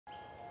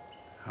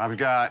I've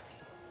got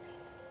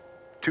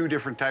 2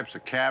 different types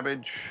of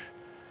cabbage,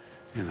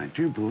 and I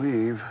do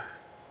believe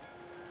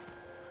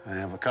I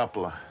have a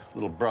couple of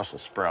little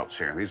Brussels sprouts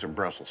here. These are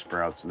Brussels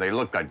sprouts. They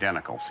look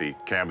identical. See,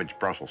 cabbage,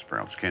 Brussels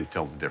sprouts. Can't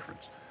tell the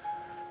difference.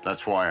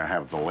 That's why I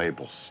have the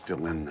labels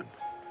still in them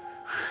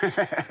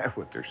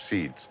with their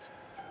seeds.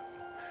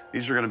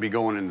 These are going to be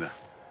going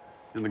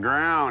in the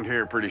ground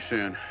here pretty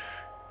soon.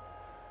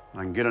 I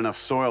can get enough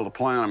soil to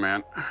plant them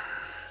in.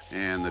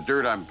 And the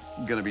dirt I'm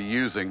going to be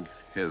using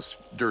is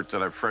dirt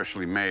that I've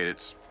freshly made.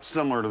 It's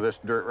similar to this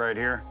dirt right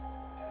here,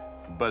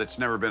 but it's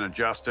never been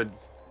adjusted,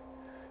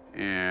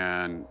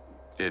 and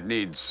it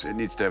needs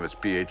to have its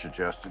pH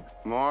adjusted.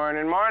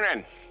 Morning,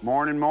 morning.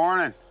 Morning,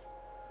 morning.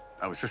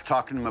 I was just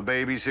talking to my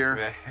babies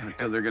here.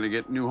 They're going to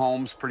get new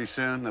homes pretty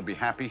soon. They'll be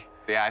happy.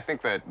 Yeah, I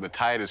think that the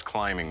tide is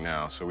climbing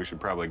now, so we should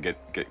probably get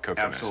cooking.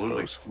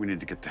 Absolutely. We need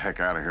to get the heck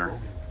out of here.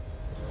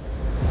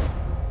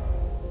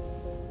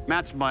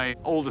 Matt's my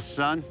oldest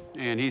son,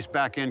 and he's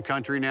back in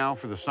country now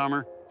for the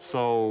summer.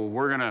 So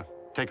we're gonna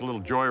take a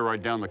little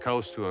joyride down the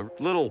coast to a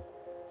little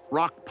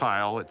rock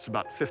pile. It's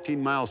about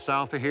 15 miles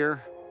south of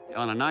here.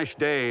 On a nice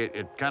day,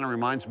 it kind of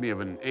reminds me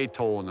of an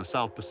atoll in the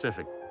South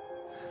Pacific.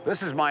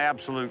 This is my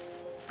absolute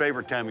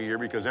favorite time of year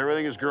because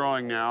everything is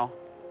growing now,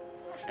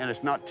 and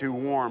it's not too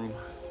warm.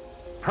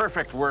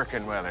 Perfect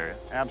working weather.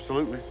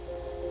 Absolutely.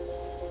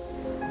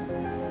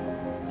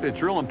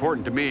 It's real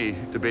important to me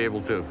to be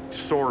able to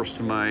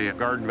source my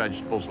garden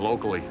vegetables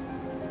locally.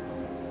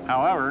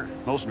 However,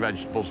 most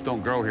vegetables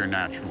don't grow here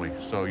naturally,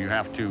 so you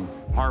have to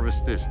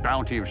harvest this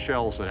bounty of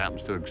shells that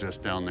happens to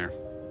exist down there.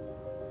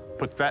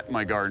 Put that in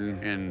my garden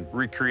and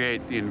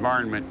recreate the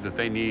environment that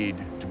they need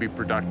to be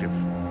productive.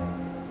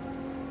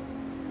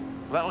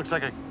 That looks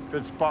like a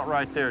good spot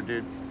right there,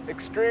 dude.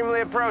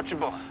 Extremely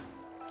approachable.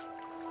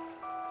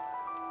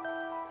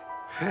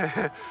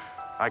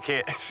 I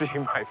can't see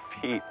my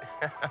feet.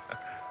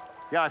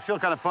 Yeah, I feel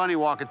kind of funny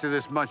walking through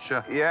this much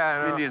yeah,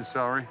 I know. Indian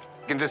celery.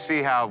 You can just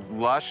see how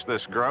lush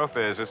this growth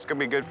is. It's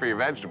gonna be good for your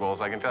vegetables,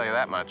 I can tell you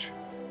that much.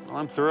 Well,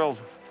 I'm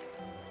thrilled.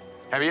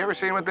 Have you ever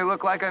seen what they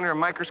look like under a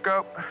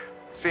microscope?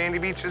 Sandy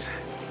beaches?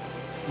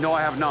 No,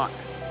 I have not.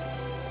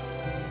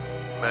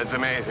 That's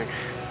amazing.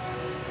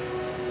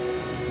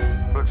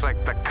 Looks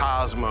like the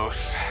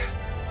cosmos.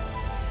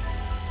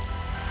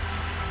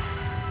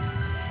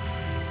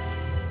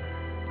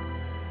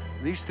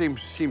 These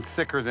things seem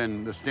thicker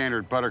than the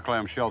standard butter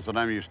clam shells that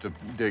I'm used to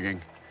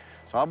digging.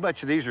 So I'll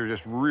bet you these are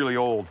just really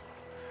old,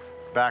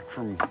 back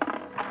from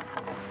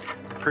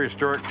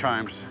prehistoric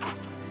times.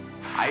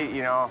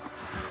 You know,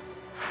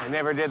 I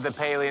never did the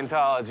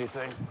paleontology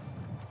thing.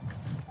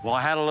 Well,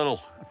 I had a little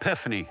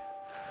epiphany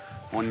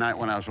one night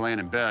when I was laying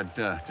in bed,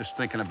 just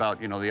thinking about,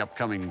 the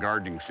upcoming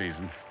gardening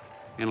season.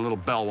 And a little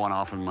bell went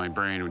off in my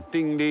brain, and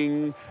ding,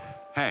 ding.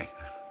 Hey,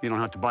 you don't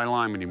have to buy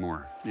lime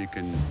anymore. You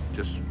can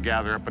just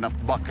gather up enough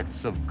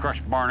buckets of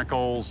crushed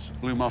barnacles,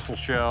 blue mussel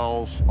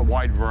shells, a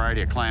wide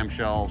variety of clam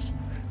shells,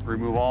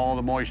 remove all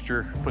the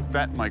moisture, put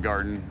that in my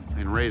garden,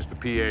 and raise the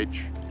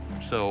pH.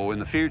 So in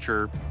the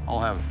future, I'll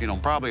have,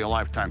 probably a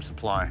lifetime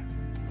supply.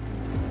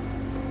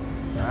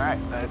 All right,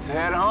 let's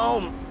head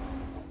home.